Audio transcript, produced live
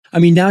I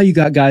mean, now you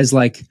got guys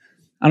like,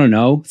 I don't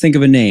know, think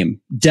of a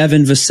name,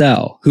 Devin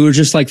Vassell, who are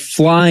just like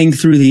flying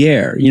through the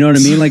air. You know what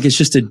I mean? Like it's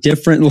just a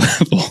different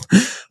level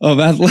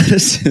of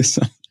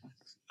athleticism.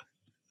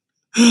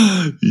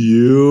 I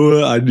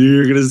knew you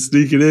were going to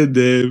sneak it in,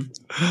 Dave.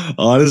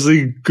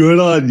 Honestly, good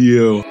on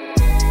you.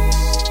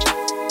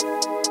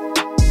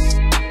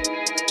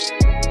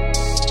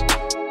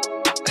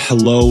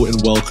 Hello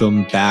and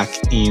welcome back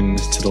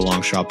into the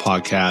Long Shot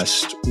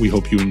Podcast. We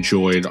hope you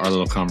enjoyed our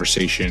little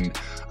conversation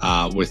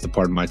with the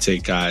Pardon My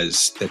Take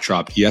guys that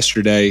dropped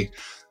yesterday.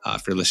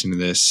 If you're listening to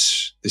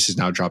this is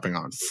now dropping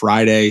on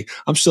Friday.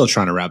 I'm still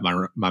trying to wrap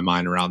my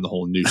mind around the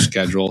whole new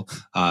schedule.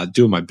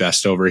 Doing my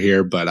best over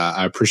here, but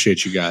I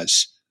appreciate you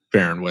guys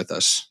bearing with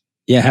us.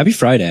 Yeah, happy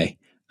Friday.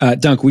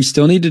 Dunk, we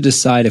still need to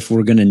decide if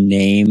we're going to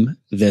name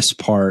this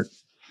part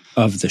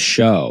of the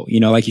show.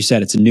 You know, like you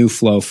said, it's a new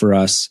flow for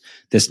us.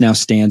 This now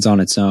stands on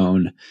its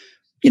own.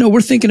 You know,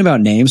 we're thinking about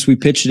names. We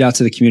pitched it out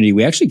to the community.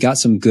 We actually got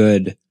some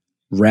good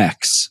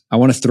recs. I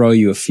want to throw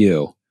you a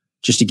few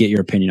just to get your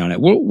opinion on it.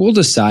 We'll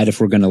decide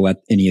if we're going to let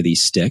any of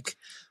these stick,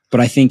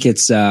 but I think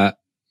it's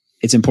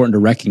important to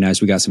recognize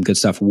we got some good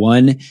stuff.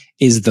 One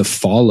is the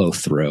follow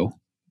through.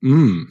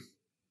 Really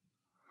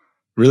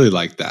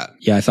like that.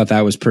 Yeah, I thought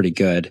that was pretty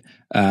good.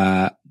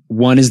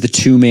 One is the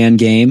 2-man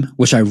game,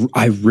 which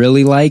I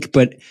really like,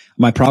 but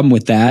my problem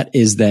with that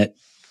is that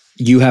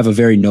you have a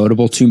very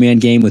notable 2-man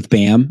game with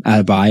Bam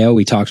Adebayo.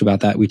 We talked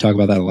about that. We talk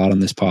about that a lot on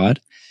this pod.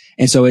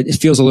 And so it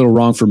feels a little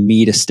wrong for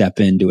me to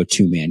step into a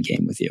 2-man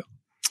game with you.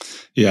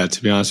 Yeah,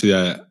 to be honest with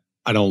you,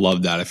 I don't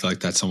love that. I feel like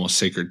that's almost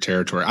sacred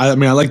territory. I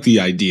mean, I like the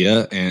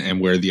idea and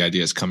where the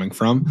idea is coming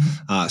from.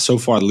 So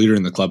far, the leader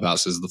in the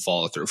clubhouse is the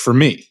follow through for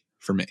me.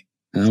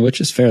 Which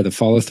is fair. The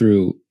follow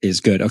through is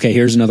good. Okay,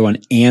 here's another one.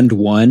 And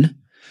one.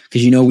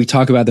 Because, you know, we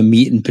talk about the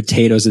meat and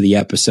potatoes of the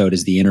episode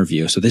as the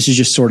interview. So this is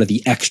just sort of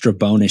the extra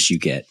bonus you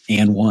get.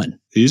 And one.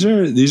 These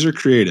are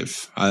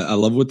creative. I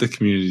love what the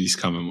community's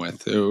coming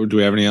with. Do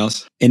we have any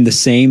else? In the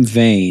same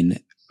vein,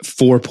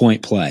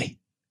 4-point play.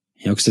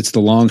 You know, because it's the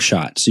long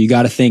shot. So you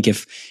got to think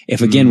if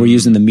again, we're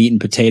using the meat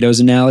and potatoes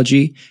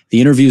analogy,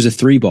 the interview is a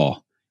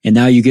 3-ball. And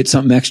now you get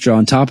something extra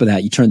on top of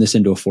that. You turn this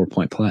into a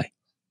 4-point play.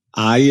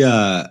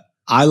 I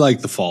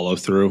like the follow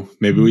through.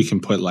 Maybe we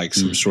can put like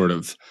some sort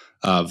of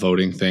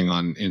voting thing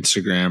on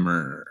Instagram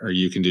or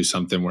you can do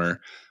something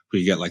where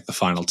we get like the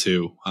final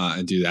two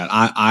and do that.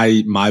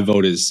 My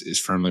vote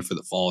is firmly for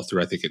the follow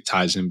through. I think it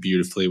ties in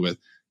beautifully with,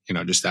 you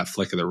know, just that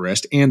flick of the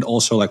wrist. And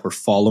also like we're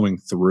following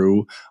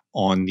through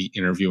on the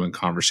interview and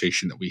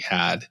conversation that we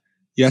had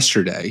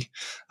yesterday.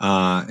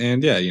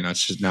 And yeah, you know,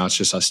 it's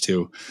just us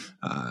two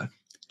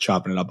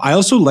chopping it up. I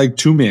also like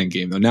 2-man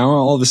game though. Now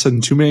all of a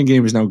sudden 2-man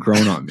game is now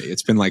grown on me.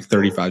 It's been like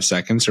 35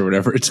 seconds or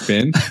whatever it's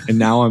been. And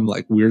now I'm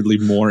like weirdly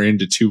more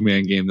into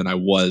 2-man game than I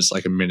was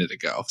like a minute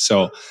ago.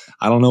 So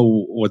I don't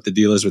know what the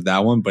deal is with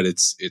that one, but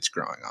it's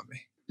growing on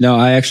me. No,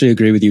 I actually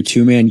agree with you.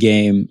 2-man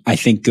game. I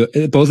think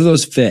both of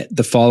those fit,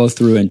 the follow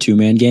through and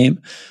 2-man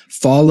game.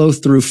 Follow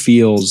through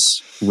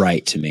feels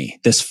right to me.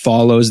 This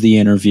follows the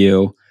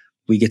interview.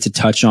 We get to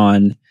touch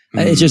on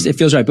it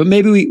feels right. But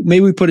maybe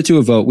we put it to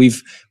a vote.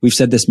 We've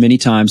said this many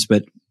times,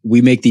 but we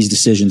make these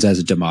decisions as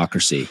a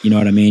democracy. You know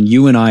what I mean?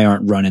 You and I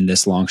aren't running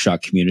this long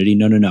shot community.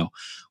 No.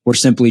 We're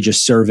simply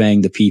just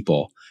surveying the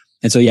people.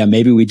 And so, yeah,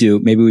 maybe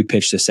we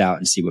pitch this out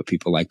and see what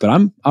people like, but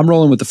I'm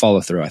rolling with the follow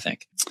through, I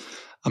think.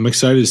 I'm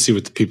excited to see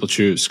what the people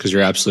choose because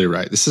you're absolutely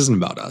right. This isn't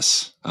about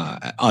us,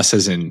 us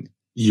as in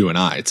you and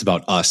I. It's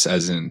about us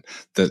as in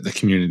the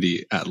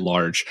community at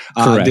large.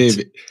 Correct.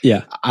 Dave,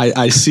 yeah,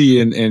 I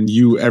see, and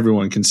you,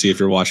 everyone can see if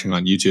you're watching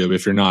on YouTube.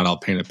 If you're not, I'll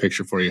paint a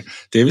picture for you.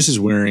 Davis is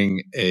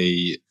wearing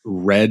a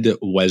red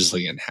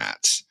Wesleyan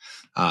hat.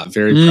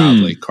 Very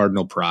proudly,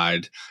 Cardinal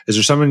pride. Is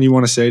there something you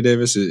want to say,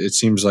 Davis? It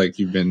seems like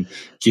you've been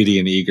giddy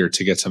and eager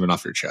to get something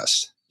off your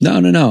chest.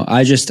 No.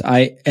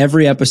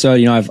 Every episode,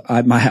 you know,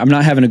 I'm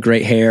not having a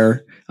great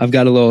hair. I've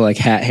got a little like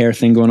hat hair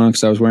thing going on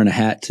because I was wearing a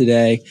hat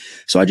today.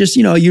 So I just,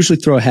 you know, I usually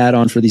throw a hat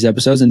on for these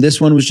episodes. And this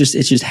one was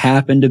it just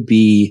happened to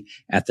be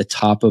at the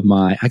top of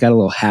I got a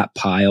little hat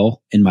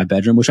pile in my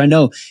bedroom, which I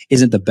know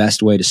isn't the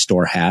best way to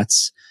store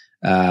hats.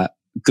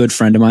 Good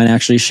friend of mine,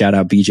 actually, shout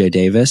out BJ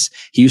Davis.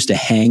 He used to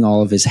hang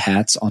all of his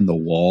hats on the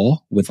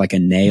wall with like a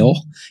nail,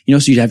 you know,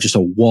 so you'd have just a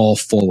wall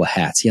full of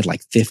hats. He had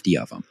like 50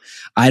 of them.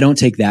 I don't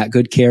take that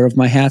good care of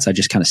my hats. I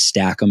just kind of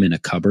stack them in a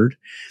cupboard.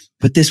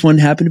 But this one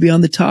happened to be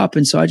on the top,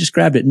 and so I just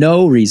grabbed it.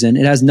 No reason.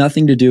 It has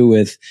nothing to do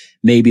with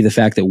maybe the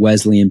fact that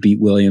Wesleyan beat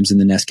Williams in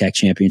the NESCAC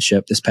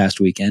championship this past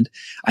weekend.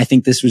 I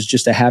think this was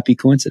just a happy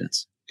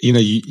coincidence. You know,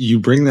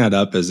 you bring that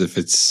up as if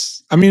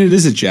it's, I mean, it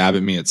is a jab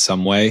at me in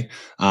some way.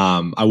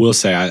 I will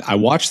say I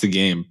watched the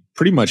game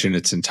pretty much in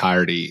its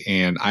entirety,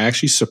 and I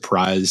actually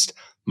surprised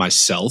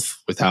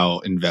myself with how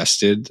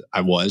invested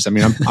I was. I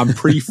mean, I'm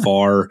pretty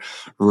far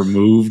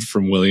removed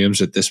from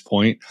Williams at this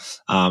point.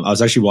 I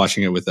was actually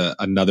watching it with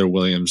another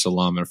Williams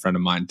alum and a friend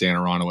of mine, Dan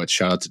Aronowitz.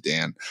 Shout out to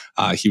Dan.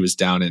 He was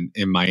down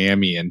in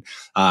Miami, and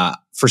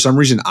for some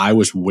reason, I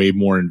was way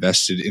more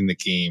invested in the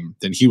game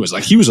than he was.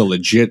 Like, he was a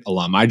legit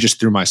alum. I just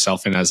threw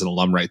myself in as an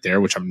alum right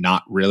there, which I'm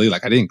not really.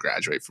 Like, I didn't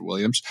graduate for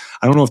Williams.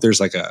 I don't know if there's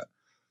like a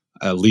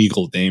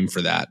legal name for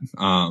that,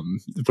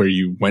 where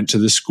you went to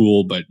the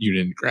school but you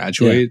didn't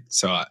graduate. Yeah.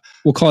 So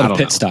we'll call it a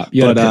pit stop.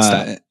 You had a pit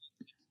stop.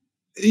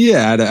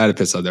 Yeah, I had a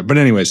pit stop there. But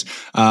anyways,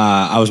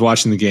 I was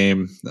watching the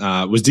game,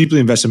 was deeply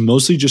invested,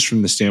 mostly just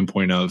from the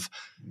standpoint of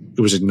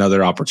it was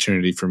another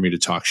opportunity for me to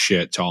talk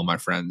shit to all my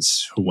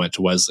friends who went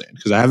to Wesleyan,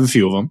 because I have a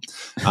few of them.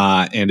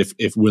 And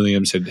if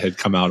Williams had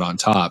come out on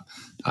top,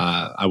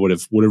 I would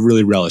have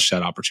really relished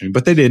that opportunity,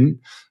 but they didn't.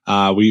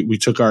 We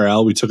took our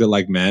L, we took it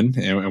like men,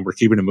 and we're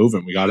keeping it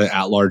moving. We got an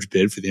at-large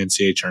bid for the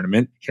NCAA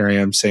tournament. Here I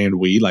am saying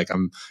like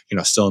I'm,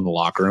 still in the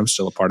locker room,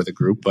 still a part of the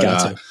group,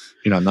 but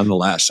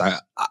nonetheless,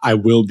 I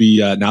will be,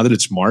 now that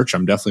it's March,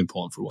 I'm definitely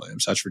pulling for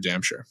Williams. That's for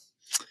damn sure.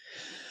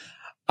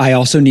 I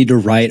also need to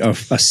right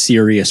a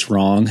serious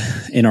wrong.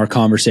 In our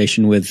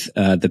conversation with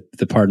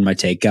the Pardon My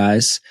Take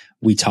guys,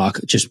 we talk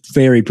just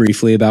very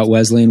briefly about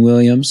Wesleyan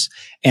Williams,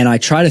 and I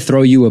try to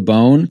throw you a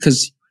bone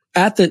because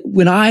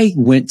when I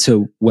went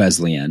to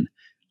Wesleyan,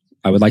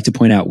 I would like to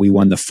point out we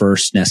won the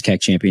first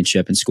NESCAC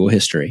championship in school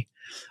history,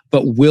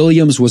 but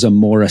Williams was a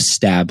more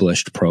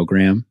established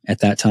program at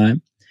that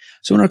time.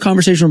 So in our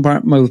conversation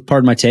with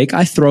Pardon My Take,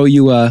 I throw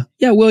you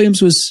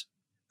Williams was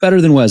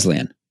better than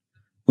Wesleyan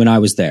when I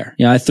was there.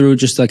 I threw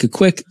just like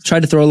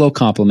tried to throw a little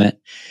compliment,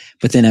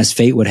 but then as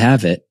fate would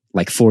have it,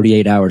 like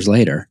 48 hours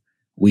later,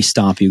 we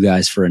stomp you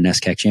guys for a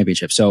NESCAC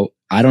championship. So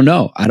I don't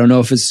know. I don't know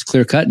if it's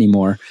clear cut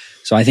anymore.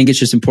 So I think it's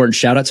just important.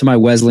 Shout out to my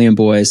Wesleyan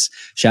boys.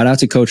 Shout out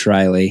to Coach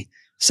Riley.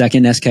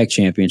 Second NESCAC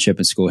championship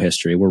in school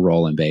history. We're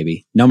rolling,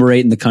 baby. Number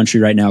 8 in the country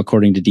right now,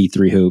 according to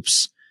D3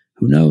 Hoops.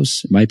 Who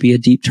knows? It might be a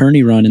deep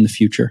tourney run in the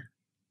future.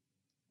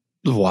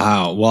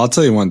 Wow. Well, I'll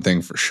tell you one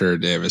thing for sure,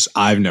 Davis.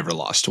 I've never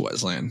lost to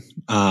Wesleyan.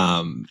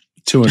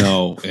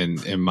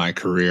 2-0 in my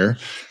career.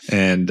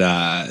 And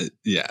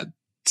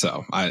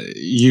so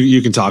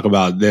you can talk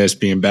about this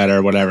being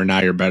better, whatever. Now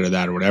you're better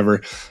that or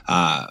whatever.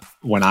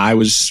 When I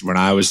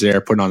was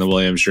there putting on the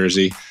Williams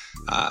jersey,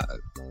 I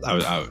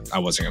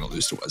wasn't going to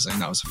lose to Wesleyan.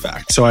 That was a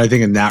fact. So I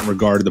think in that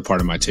regard, the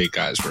Pardon My Take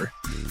guys were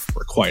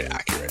quite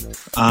accurate.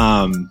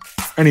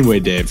 Anyway,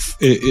 Dave,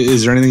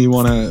 is there anything you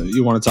want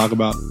to talk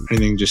about?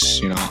 Anything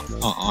just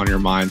on your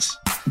minds?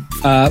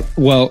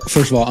 Well,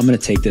 first of all, I'm going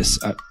to take this.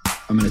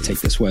 I'm going to take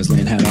this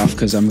Wesleyan hat off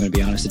because I'm going to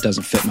be honest, it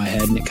doesn't fit my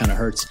head and it kind of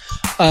hurts.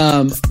 But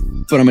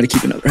I'm going to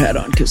keep another hat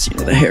on because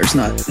the hair's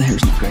not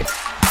great.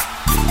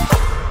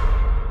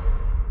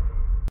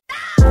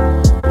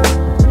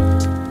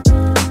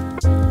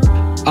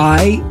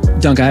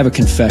 Dunk, I have a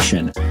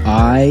confession.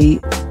 I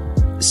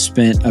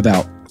spent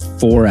about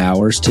 4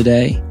 hours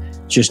today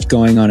just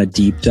going on a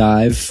deep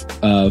dive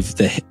of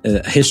the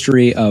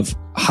history of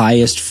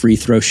highest free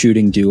throw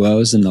shooting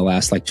duos in the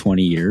last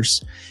 20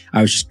 years.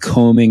 I was just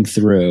combing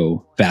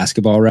through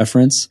Basketball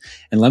Reference.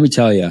 And let me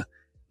tell you,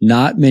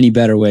 not many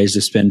better ways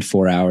to spend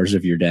 4 hours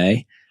of your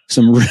day.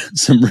 Some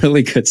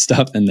really good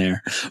stuff in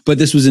there. But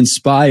this was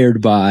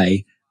inspired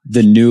by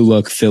the new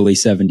look Philly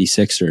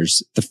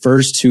 76ers. The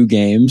first 2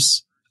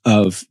 games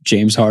of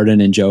James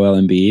Harden and Joel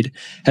Embiid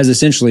has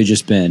essentially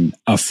just been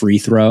a free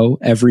throw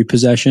every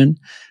possession.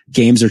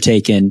 Games are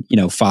taken,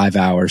 5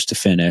 hours to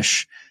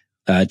finish.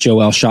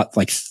 Joel shot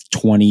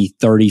 20,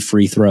 30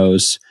 free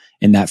throws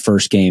in that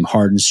first game.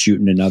 Harden's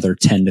shooting another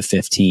 10 to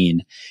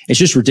 15. It's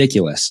just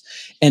ridiculous.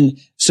 And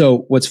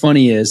so what's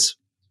funny is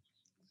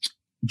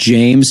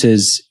James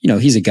is,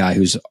 he's a guy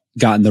who's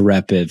gotten the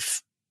rep of,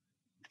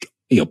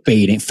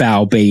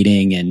 foul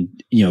baiting and,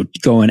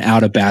 going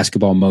out of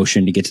basketball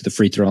motion to get to the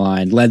free throw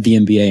line, led the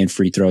NBA in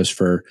free throws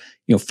for,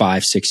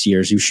 5-6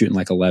 years. He was shooting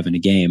 11 a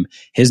game.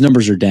 His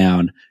numbers are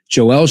down.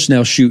 Joel's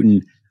now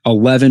shooting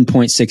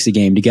 11.6 a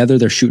game. Together,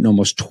 they're shooting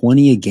almost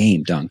 20 a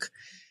game, Dunk.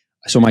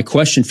 So my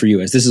question for you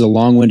is, this is a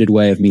long-winded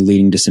way of me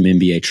leading to some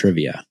NBA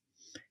trivia.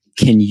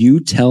 Can you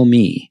tell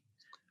me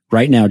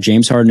right now,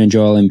 James Harden and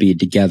Joel Embiid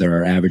together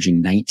are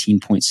averaging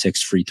 19.6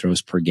 free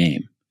throws per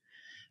game?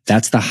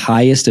 That's the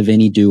highest of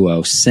any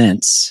duo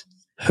since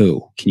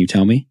who? Can you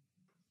tell me?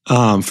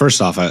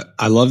 First off,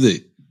 I love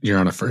that you're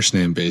on a first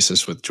name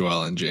basis with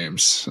Joel and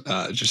James.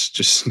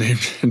 Just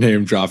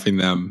name dropping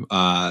them.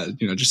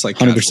 Just like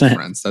 100%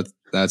 friends.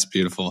 That's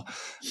beautiful.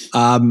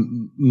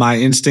 My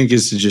instinct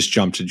is to just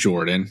jump to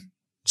Jordan.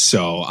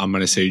 So I'm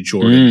going to say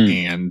Jordan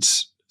and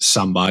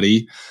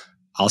somebody.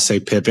 I'll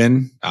say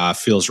Pippen.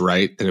 Feels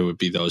right that it would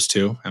be those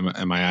two.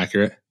 Am I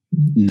accurate?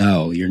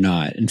 No, you're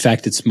not. In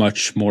fact, it's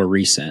much more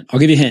recent. I'll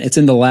give you a hint. It's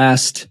in the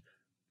last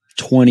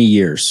 20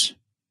 years.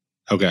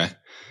 Okay.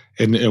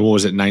 And what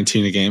was it,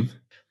 19 a game?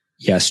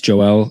 Yes,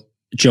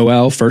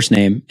 Joel first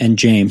name and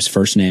James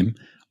first name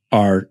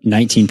are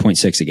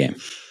 19.6 a game.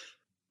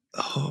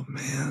 Oh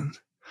man.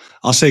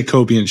 I'll say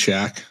Kobe and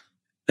Shaq.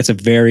 That's a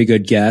very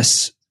good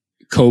guess.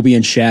 Kobe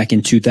and Shaq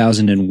in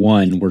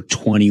 2001 were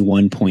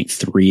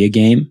 21.3 a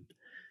game.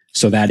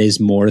 So that is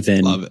more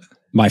than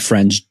my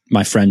friends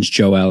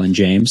Joel and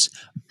James.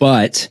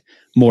 But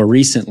more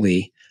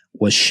recently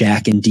was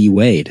Shaq and D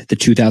Wade, the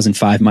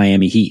 2005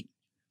 Miami Heat,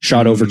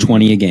 shot over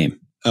 20 a game.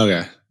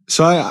 Okay.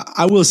 So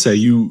I will say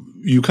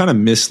you kind of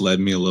misled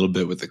me a little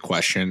bit with the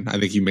question. I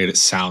think you made it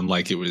sound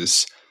like it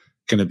was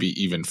going to be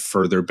even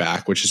further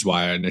back, which is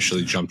why I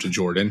initially jumped to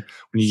Jordan.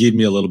 When you gave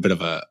me a little bit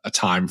of a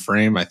time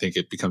frame, I think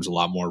it becomes a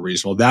lot more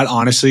reasonable. That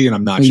honestly, and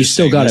I'm not you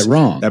still got it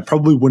wrong. That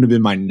probably wouldn't have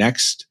been my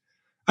next.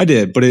 I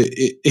did, but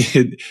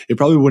it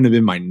probably wouldn't have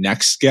been my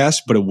next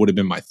guess, but it would have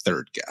been my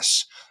third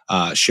guess.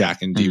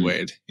 Shaq and D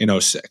Wade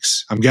in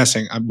 06. I'm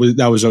guessing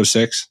that was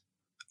 06?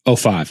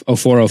 05,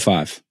 04,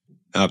 05.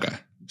 Okay.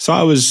 So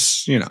I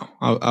was,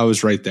 I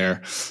was right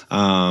there.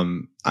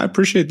 I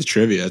appreciate the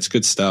trivia. It's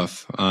good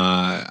stuff.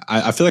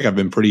 I feel like I've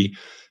been pretty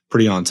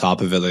on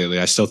top of it lately.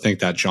 I still think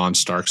that John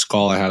Starks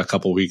call I had a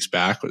couple weeks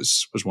back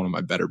was one of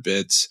my better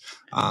bits.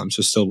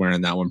 So still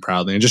wearing that one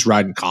proudly and just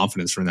riding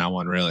confidence from that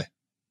one, really.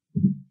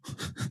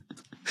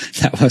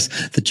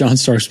 The John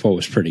Starks poll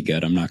was pretty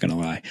good. I'm not going to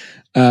lie.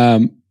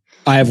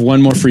 I have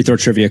one more free throw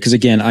trivia because,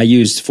 again, I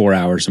used 4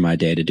 hours of my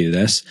day to do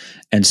this.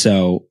 And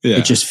so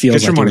it just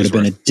feels like it would have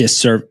been a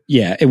disservice.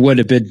 Yeah, it would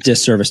have been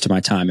disservice to my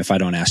time if I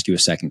don't ask you a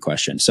second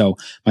question. So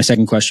my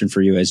second question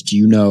for you is, do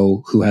you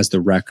know who has the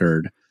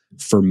record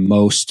for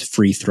most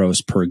free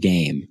throws per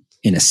game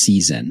in a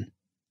season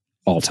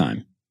all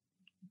time?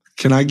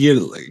 Can I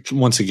get,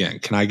 once again,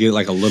 a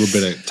little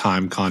bit of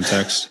time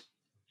context?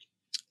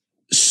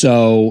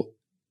 So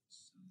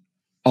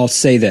I'll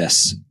say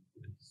this.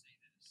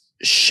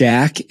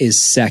 Shaq is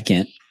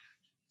second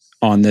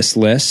on this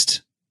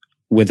list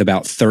with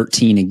about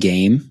 13 a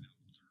game,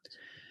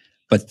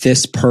 but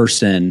this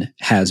person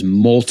has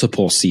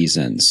multiple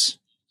seasons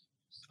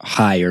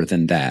higher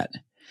than that.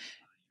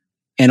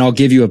 And I'll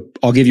give you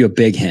a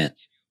big hint.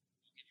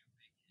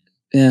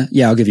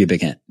 Yeah, I'll give you a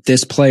big hint.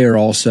 This player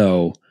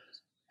also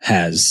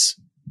has,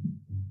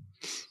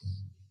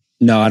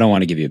 no, I don't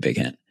want to give you a big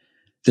hint.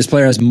 This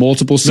player has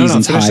multiple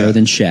seasons higher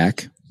than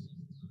Shaq.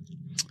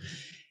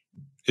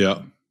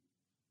 Yeah.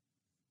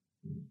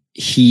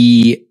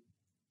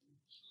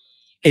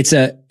 It's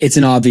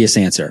an obvious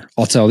answer.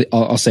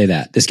 I'll say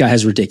that. This guy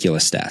has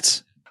ridiculous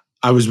stats.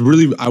 I wasn't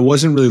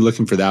really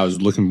looking for that. I was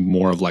looking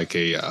more of like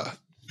a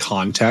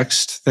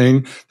context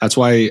thing. That's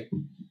why,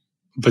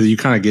 but you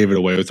kind of gave it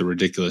away with the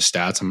ridiculous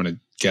stats. I'm going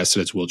to guess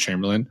that it's Will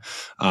Chamberlain.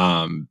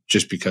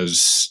 Just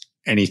because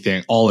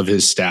all of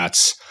his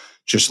stats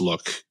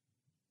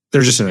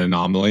they're just an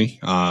anomaly.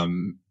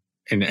 In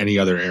any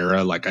other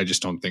era, like I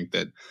just don't think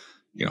that,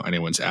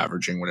 anyone's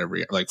averaging whatever,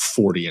 like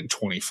 40 and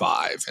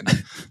 25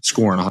 and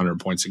scoring 100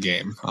 points a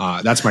game.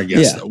 That's my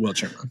guess, though, Will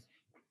Chamberlain.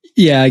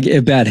 Yeah,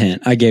 a bad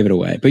hint. I gave it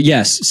away. But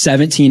yes,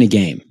 17 a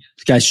game.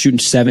 This guy's shooting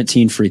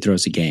 17 free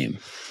throws a game.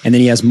 And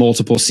then he has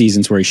multiple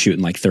seasons where he's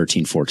shooting like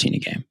 13, 14 a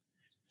game.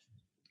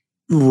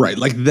 Right.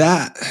 Like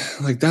that.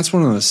 Like that's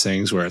one of those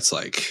things where it's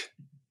like,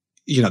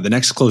 the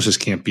next closest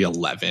can't be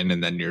 11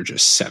 and then you're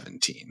just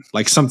 17.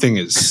 Like something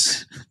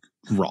is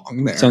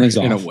wrong there. Something's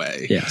in off. A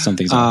way. Yeah,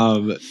 something's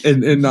off.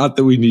 And not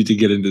that we need to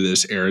get into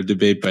this era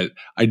debate, but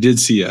I did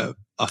see a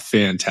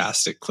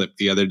fantastic clip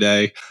the other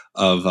day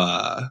of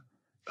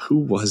who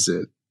was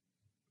it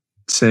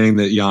saying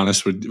that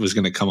Giannis was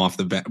going to come off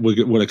the bench,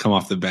 would have come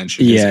off the bench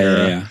in his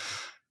era.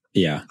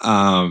 Yeah.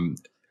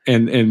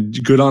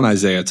 And good on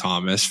Isaiah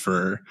Thomas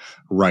for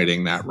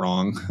writing that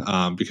wrong,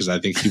 because I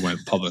think he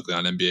went publicly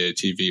on NBA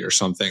TV or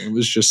something. It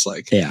was just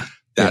like,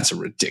 that's a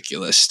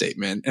ridiculous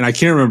statement. And I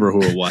can't remember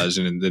who it was,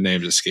 and the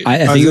name's escaped.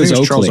 I think it was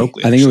Oakley. Charles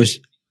Oakley. I think it was,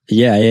 I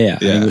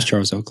think it was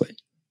Charles Oakley.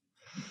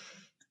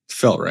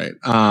 Felt right.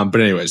 But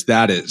anyways,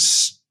 that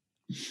is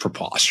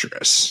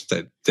preposterous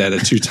that a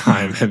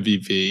two-time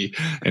MVP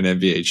and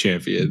NBA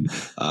champion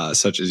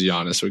such as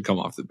Giannis would come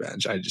off the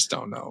bench. I just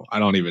don't know. I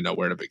don't even know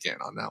where to begin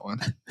on that one.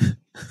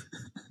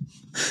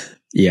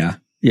 Yeah.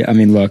 I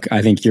mean, look,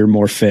 I think you're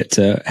more fit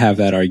to have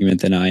that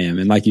argument than I am.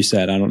 And like you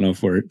said, I don't know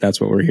if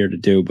that's what we're here to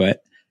do,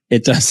 but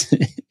it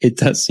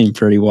does seem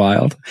pretty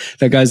wild.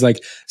 That guy's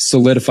like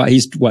solidified.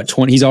 He's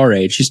 20, he's our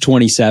age. He's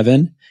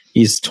 27.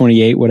 He's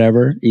 28,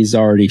 whatever. He's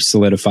already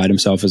solidified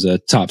himself as a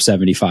top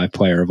 75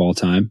 player of all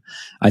time.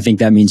 I think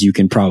that means you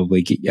can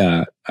probably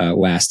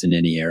last in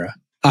any era.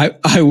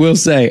 I will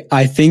say,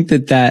 I think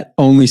that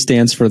only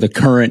stands for the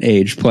current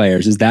age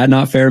players. Is that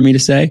not fair of me to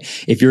say?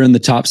 If you're in the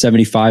top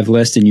 75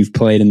 list and you've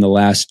played in the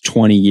last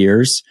 20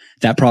 years,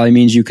 that probably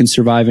means you can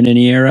survive in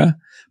any era.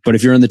 But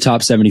if you're in the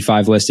top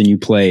 75 list and you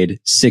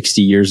played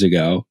 60 years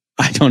ago,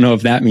 I don't know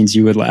if that means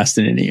you would last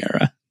in any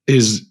era.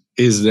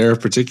 Is there a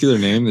particular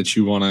name that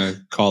you want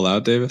to call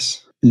out,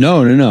 Davis?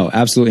 No,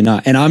 absolutely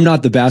not. And I'm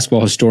not the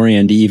basketball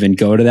historian to even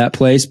go to that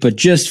place, but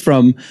just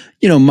from,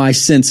 my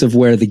sense of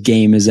where the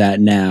game is at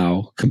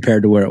now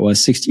compared to where it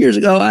was 60 years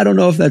ago, I don't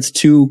know if that's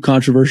too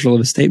controversial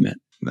of a statement.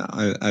 No,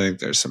 I think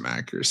there's some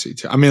accuracy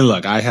to it. I mean,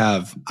 look, I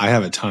have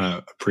a ton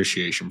of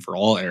appreciation for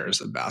all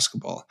eras of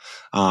basketball.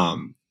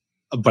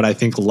 But I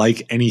think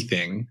like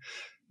anything,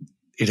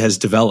 it has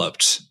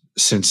developed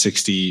since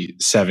 60,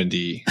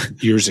 70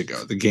 years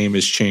ago. The game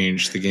has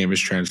changed. The game has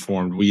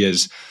transformed. We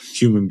as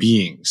human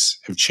beings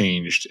have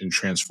changed and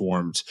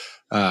transformed.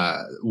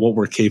 What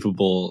we're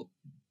capable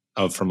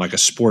of from like a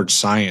sports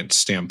science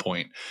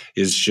standpoint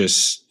is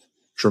just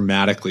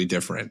dramatically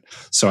different.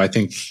 So I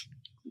think,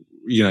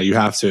 you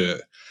have to,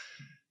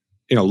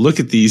 look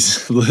at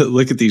these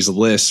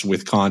lists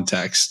with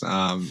context.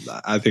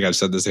 I think I've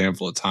said this a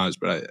handful of times,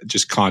 but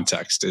just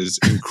context is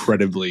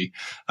incredibly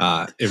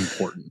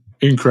important.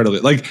 Incredibly,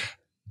 like,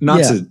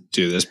 not to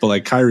do this, but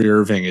like Kyrie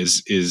Irving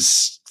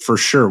is for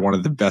sure one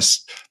of the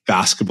best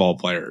basketball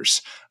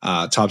players,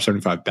 top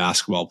 75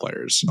 basketball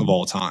players of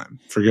all time.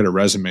 Forget a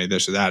resume,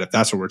 this or that, if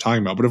that's what we're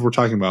talking about. But if we're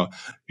talking about,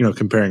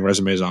 comparing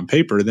resumes on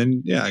paper,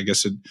 then I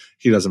guess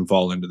he doesn't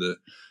fall into the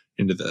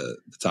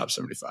top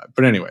 75.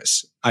 But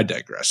anyways, I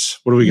digress.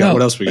 What do we got?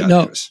 What else we got?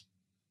 No,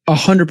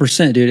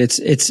 100%, dude.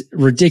 It's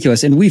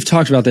ridiculous. And we've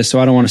talked about this,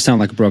 so I don't want to sound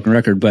like a broken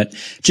record, but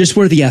just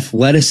where the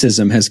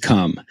athleticism has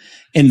come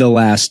in the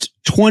last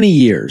 20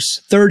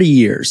 years, 30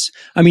 years.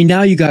 I mean,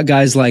 now you got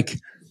guys like,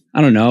 I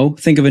don't know,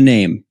 think of a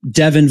name,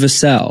 Devin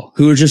Vassell,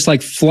 who are just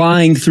like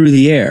flying through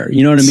the air.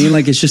 You know what I mean?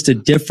 Like, it's just a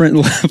different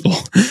level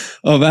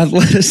of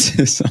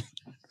athleticism.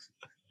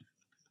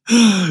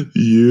 I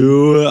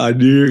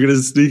knew you were going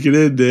to sneak it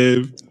in,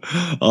 Dave.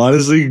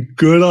 Honestly,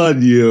 good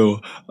on you.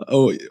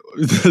 Oh,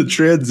 the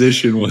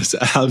transition was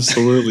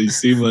absolutely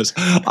seamless.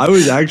 I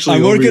was actually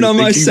I'm working on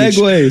my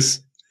segues.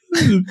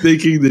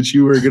 Thinking that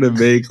you were going to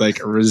make like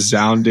a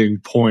resounding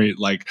point,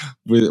 like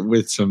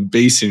with some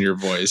bass in your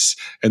voice.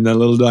 And then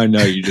little did I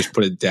know, you just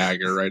put a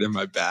dagger right in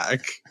my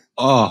back.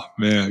 Oh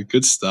man,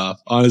 good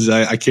stuff. Honestly,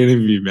 I can't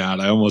even be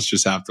mad. I almost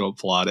just have to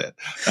applaud it.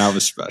 That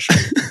was special.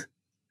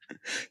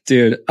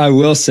 Dude, I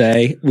will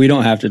say we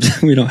don't have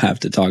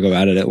to talk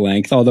about it at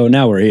length, although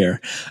now we're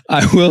here.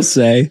 I will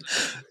say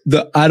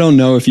I don't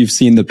know if you've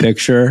seen the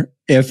picture.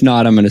 If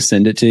not, I'm going to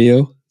send it to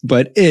you,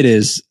 but it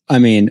is, I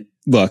mean,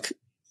 look,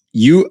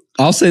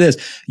 I'll say this,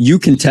 you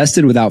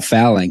contested without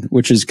fouling,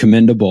 which is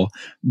commendable.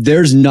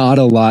 There's not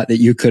a lot that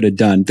you could have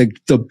done.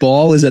 The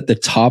ball is at the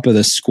top of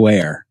the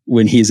square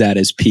when he's at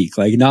his peak.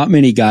 Like, not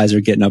many guys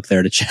are getting up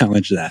there to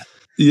challenge that.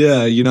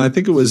 Yeah. I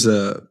think it was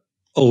a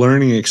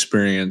learning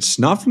experience,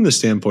 not from the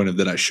standpoint of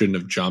that I shouldn't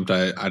have jumped.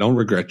 I don't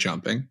regret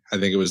jumping. I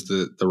think it was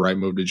the right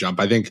move to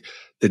jump. I think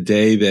the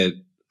day that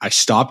I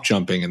stopped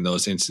jumping in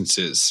those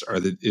instances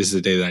is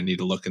the day that I need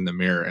to look in the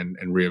mirror and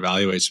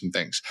reevaluate some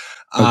things.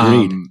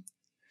 Agreed.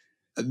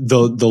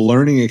 The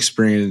learning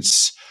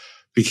experience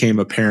became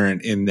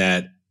apparent in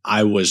that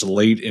I was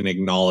late in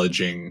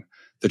acknowledging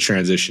the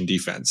transition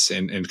defense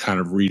and kind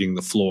of reading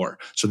the floor.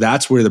 So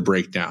that's where the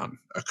breakdown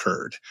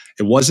occurred.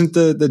 It wasn't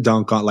the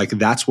dunk on, like,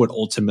 that's what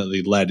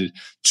ultimately led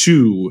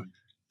to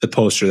the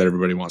poster that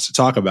everybody wants to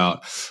talk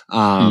about.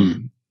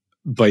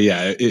 But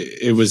yeah,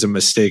 it was a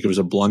mistake. It was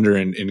a blunder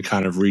in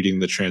kind of reading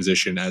the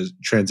transition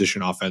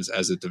offense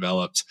as it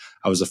developed.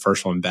 I was the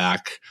first one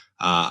back.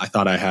 I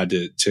thought I had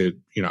to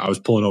I was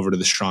pulling over to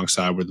the strong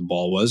side where the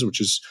ball was,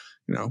 which is,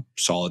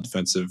 solid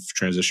defensive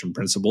transition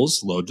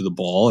principles, load to the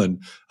ball and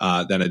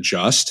then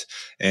adjust.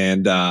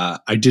 And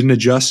I didn't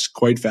adjust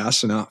quite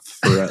fast enough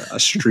for a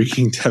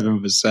streaking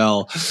Devin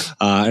Vassell.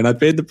 And I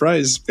paid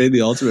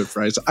the ultimate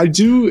price. I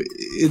do.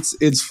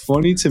 It's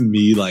funny to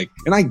me, like,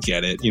 and I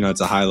get it,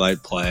 it's a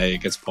highlight play.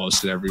 It gets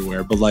posted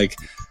everywhere, but like,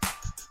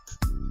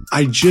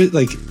 I just,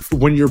 like,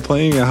 when you're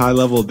playing a high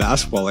level of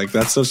basketball, like,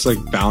 that's just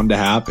like bound to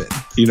happen,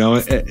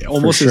 it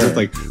almost sure. as if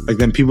like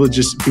then people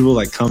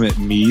like come at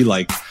me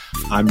like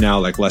I'm now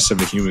like less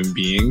of a human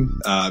being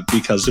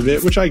because of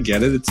it, which I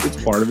get it.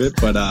 It's part of it,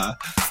 but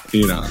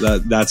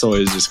that's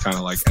always just kind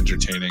of like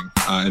entertaining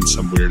in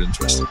some weird and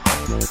twisted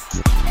way.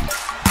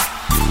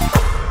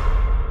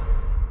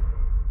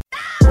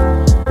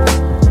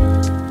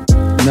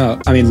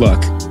 No, I mean,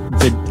 look,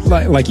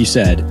 like you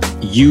said,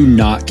 you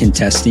not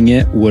contesting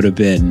it would have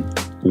been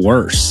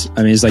worse.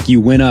 I mean, it's like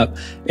you went up,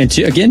 and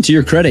to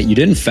your credit, you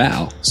didn't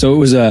foul.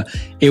 So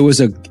it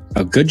was a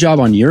good job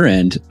on your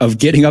end of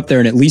getting up there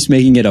and at least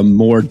making it a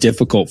more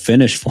difficult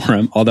finish for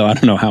him. Although I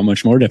don't know how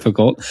much more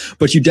difficult,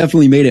 but you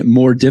definitely made it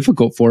more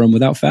difficult for him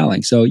without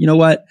fouling. So you know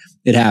what?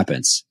 It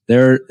happens.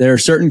 There are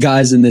certain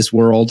guys in this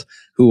world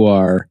who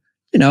are,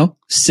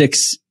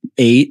 6,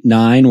 8,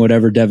 9,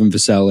 whatever Devin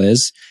Vassell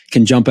is,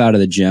 can jump out of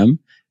the gym.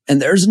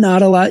 And there's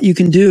not a lot you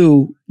can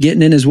do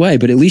getting in his way,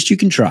 but at least you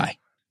can try.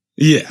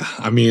 Yeah.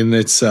 I mean,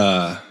 it's,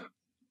 my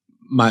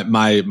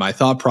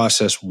thought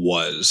process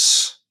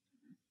was,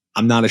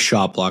 I'm not a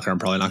shot blocker. I'm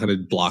probably not going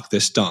to block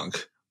this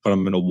dunk, but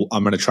I'm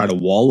going to try to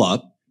wall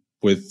up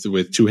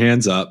with two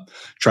hands up,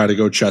 try to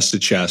go chest to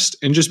chest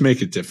and just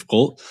make it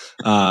difficult.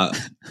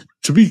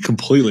 To be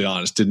completely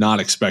honest, did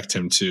not expect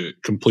him to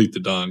complete the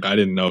dunk. I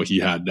didn't know he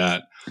had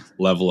that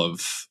level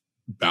of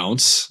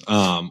bounce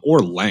or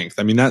length.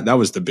 I mean, that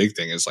was the big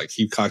thing, is like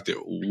he cocked it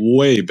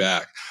way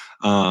back.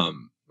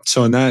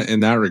 So in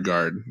that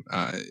regard,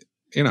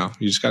 you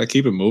just got to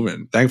keep it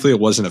moving. Thankfully, it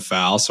wasn't a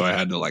foul, so I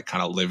had to like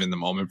kind of live in the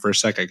moment for a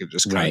sec. I could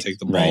just kind of take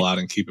the ball out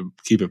and keep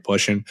it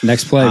pushing.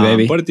 Next play,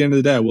 baby. But at the end of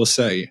the day, I will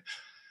say,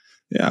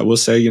 Yeah, I will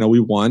say, we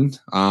won,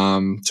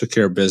 took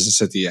care of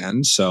business at the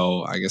end.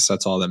 So I guess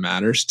that's all that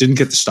matters. Didn't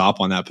get the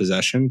stop on that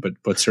possession,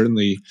 but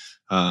certainly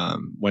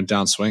went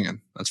down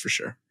swinging. That's for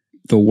sure.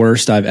 The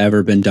worst I've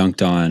ever been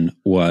dunked on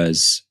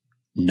was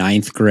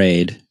 9th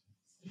grade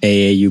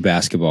AAU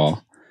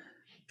basketball.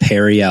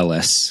 Perry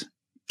Ellis,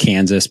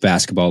 Kansas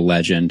basketball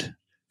legend,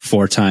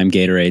 4-time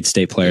Gatorade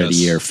State Player of the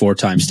Year,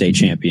 4-time state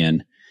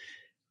champion.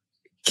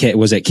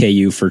 Was at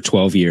KU for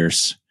 12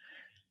 years.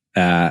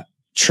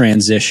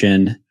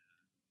 Transition.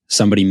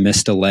 Somebody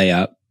missed a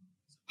layup.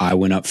 I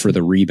went up for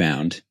the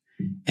rebound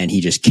and he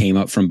just came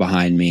up from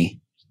behind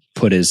me,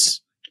 put his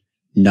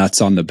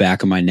nuts on the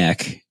back of my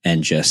neck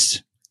and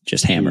just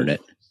hammered it.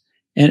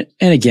 And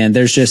again,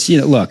 there's just,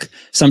 look,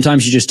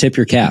 sometimes you just tip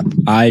your cap.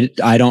 I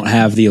don't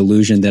have the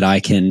illusion that I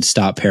can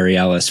stop Perry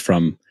Ellis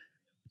from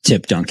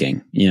tip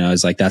dunking.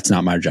 It's like, that's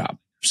not my job.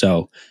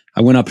 So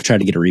I went up and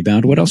tried to get a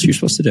rebound. What else are you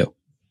supposed to do?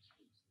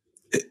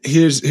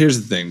 Here's the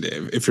thing,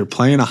 Dave. If you're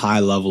playing a high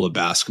level of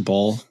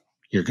basketball,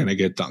 you're going to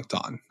get dunked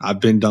on. I've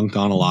been dunked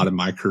on a lot in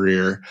my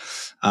career,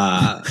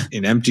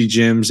 in empty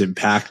gyms, in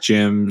packed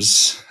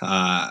gyms.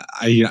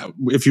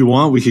 If you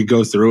want, we could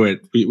go through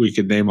it. We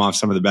could name off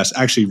some of the best.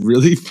 Actually,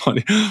 really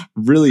funny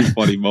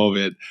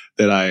moment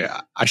that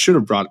I should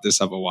have brought this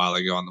up a while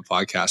ago on the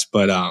podcast.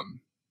 But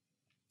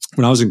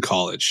when I was in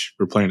college,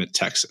 we were playing at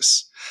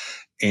Texas.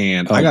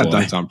 And I got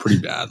dunked on pretty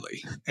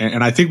badly.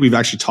 And I think we've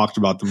actually talked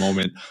about the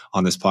moment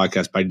on this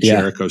podcast by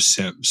Jericho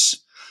Sims.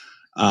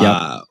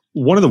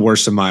 One of the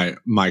worst of my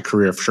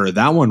career for sure.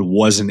 That one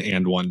was an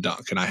and one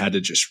dunk, and I had to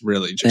just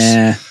really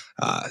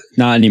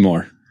not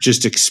anymore.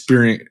 Just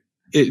experience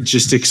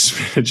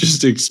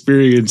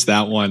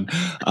that one.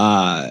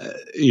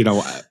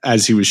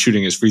 As he was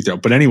shooting his free throw.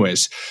 But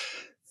anyways,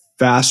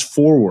 fast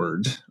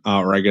forward,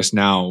 or I guess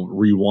now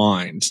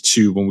rewind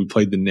to when we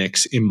played the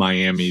Knicks in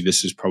Miami.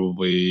 This is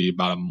probably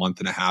about a month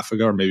and a half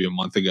ago, or maybe a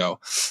month ago.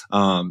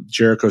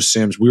 Jericho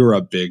Sims, we were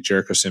up big.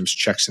 Jericho Sims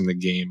checks in the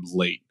game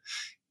late.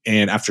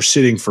 And after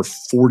sitting for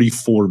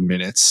 44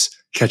 minutes,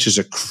 catches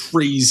a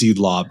crazy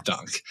lob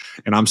dunk.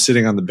 And I'm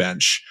sitting on the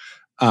bench.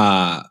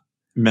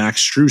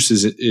 Max Strus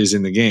is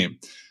in the game.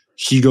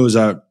 He goes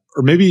out,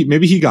 or maybe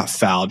he got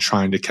fouled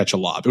trying to catch a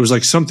lob. It was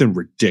like something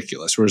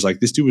ridiculous. Where it was like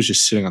this dude was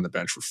just sitting on the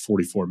bench for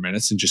 44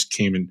 minutes and just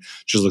came and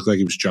just looked like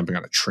he was jumping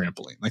on a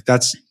trampoline. Like,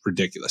 that's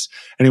ridiculous.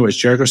 Anyways,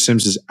 Jericho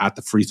Sims is at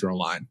the free throw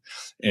line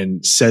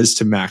and says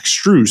to Max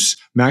Strus,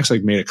 Max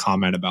made a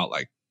comment about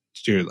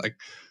dude,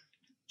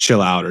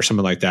 chill out or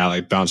something like that,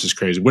 like bounce is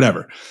crazy,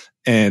 whatever.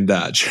 And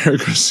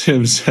Jericho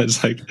Sims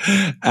says,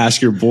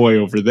 ask your boy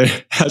over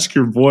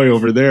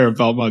there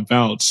about my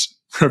bounce,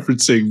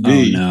 referencing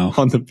me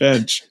on the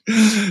bench.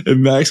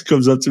 And Max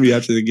comes up to me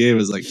after the game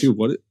and is like, dude,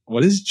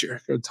 what is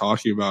Jericho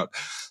talking about,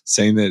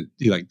 saying that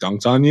he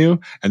dunked on you?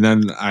 And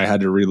then I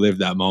had to relive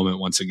that moment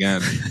once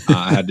again.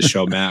 I had to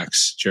show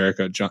Max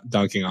Jericho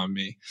dunking on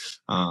me.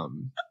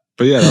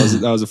 But yeah,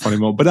 that was a funny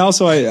moment. But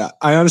also, I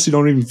honestly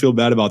don't even feel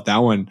bad about that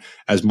one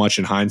as much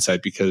in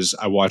hindsight, because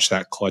I watched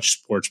that Clutch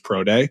Sports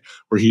Pro Day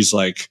where he's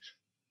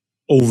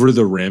over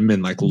the rim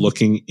and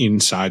looking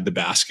inside the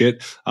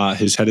basket.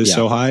 His head is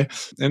so high.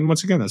 And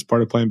once again, that's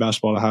part of playing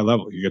basketball at a high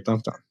level. You get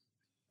dunked on.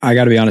 I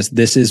got to be honest,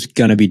 this is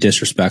going to be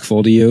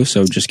disrespectful to you.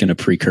 So I'm just going to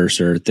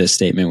precursor this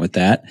statement with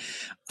that.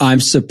 I'm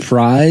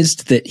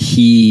surprised that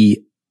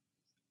he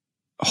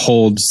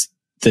holds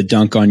the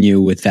dunk on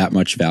you with that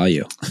much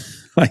value.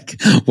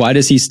 Why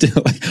does he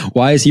still,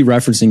 why is he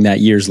referencing that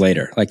years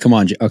later? Come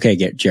on. Okay,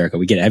 Jericho,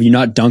 we get it. Have you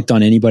not dunked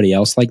on anybody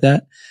else like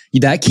that?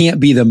 That can't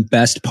be the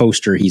best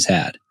poster he's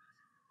had.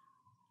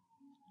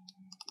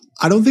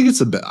 I don't think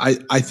it's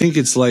I think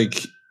it's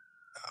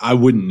I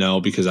wouldn't know,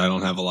 because I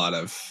don't have a lot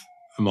of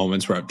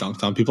moments where I've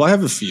dunked on people. I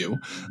have a few.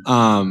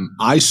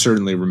 I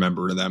certainly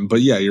remember them,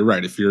 but yeah, you're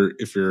right. If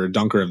you're a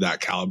dunker of that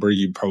caliber,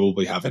 you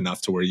probably have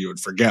enough to where you would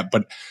forget.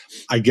 But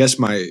I guess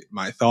my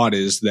thought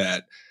is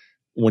that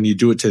when you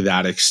do it to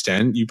that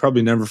extent, you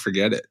probably never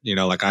forget it.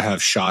 I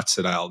have shots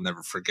that I'll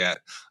never forget.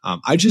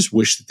 I just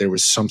wish that there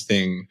was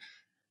something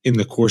in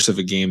the course of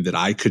a game that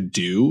I could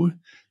do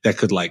that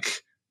could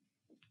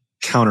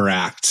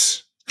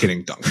counteract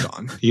getting dunked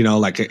on,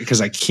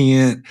 because I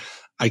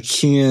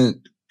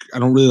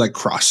don't really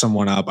cross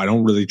someone up. I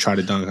don't really try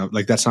to dunk up.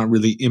 That's not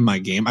really in my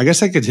game. I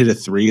guess I could hit a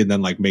three and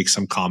then make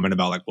some comment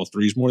about well,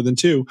 three's more than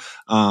two.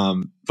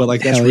 But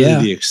that's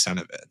really the extent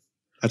of it.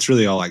 That's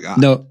really all I got.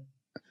 No,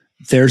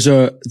 there's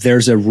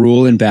a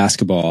rule in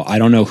basketball. I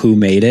don't know who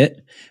made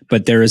it,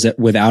 but there is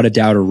without a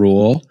doubt a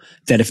rule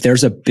that if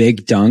there's a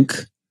big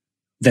dunk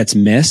that's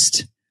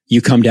missed,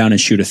 you come down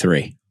and shoot a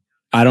three.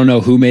 I don't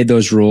know who made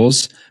those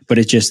rules, but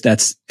it just,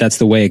 that's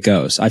the way it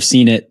goes. I've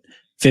seen it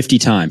 50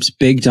 times.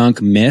 Big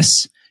dunk,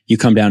 miss, you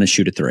come down and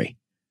shoot a three.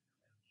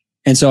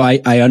 And so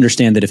I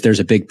understand that if there's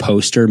a big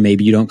poster,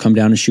 maybe you don't come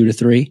down and shoot a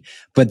three,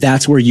 but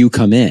that's where you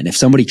come in. If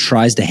somebody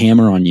tries to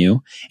hammer on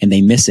you and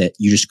they miss it,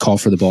 you just call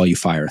for the ball, you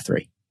fire a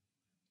three.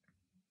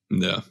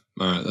 Yeah.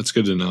 All right. That's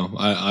good to know.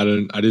 I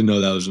didn't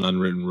know that was an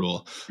unwritten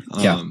rule.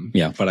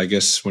 Yeah. But I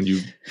guess when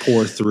you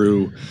pour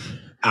through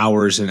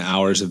hours and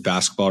hours of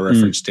basketball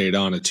reference data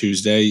on a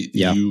Tuesday,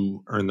 Yeah.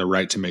 you earn the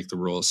right to make the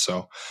rules.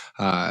 So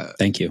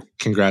thank you.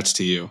 Congrats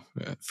to you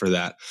for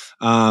that.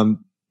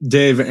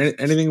 Dave,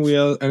 anything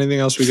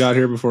else we got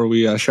here before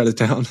we shut it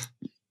down?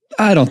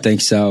 I don't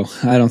think so.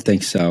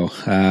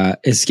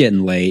 It's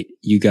getting late.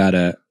 You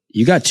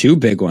got two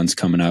big ones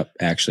coming up.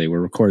 Actually,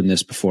 we're recording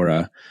this before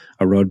a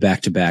road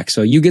back to back.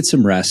 So you get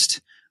some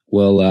rest.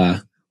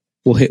 We'll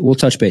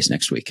touch base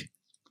next week.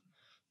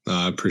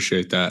 I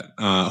appreciate that.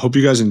 Hope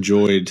you guys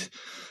enjoyed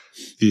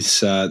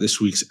this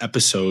week's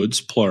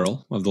episodes,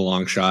 plural, of The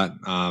Long Shot.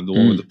 The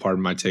one with the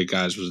Pardon My Take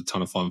guys was a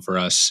ton of fun for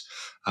us.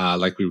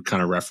 Like we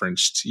kind of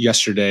referenced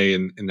yesterday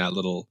in that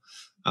little,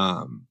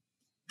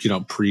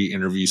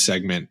 pre-interview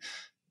segment.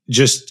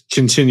 Just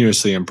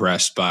continuously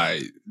impressed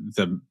by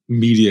the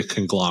media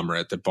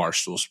conglomerate that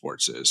Barstool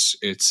Sports is.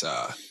 It's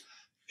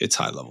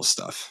high level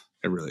stuff.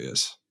 It really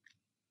is.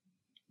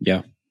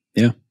 Yeah,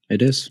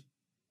 it is.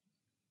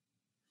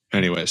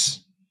 Anyways,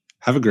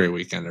 have a great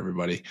weekend,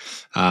 everybody.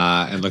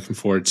 And looking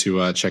forward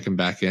to checking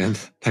back in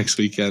next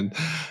weekend,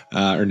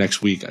 or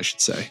next week, I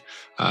should say.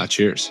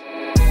 Cheers.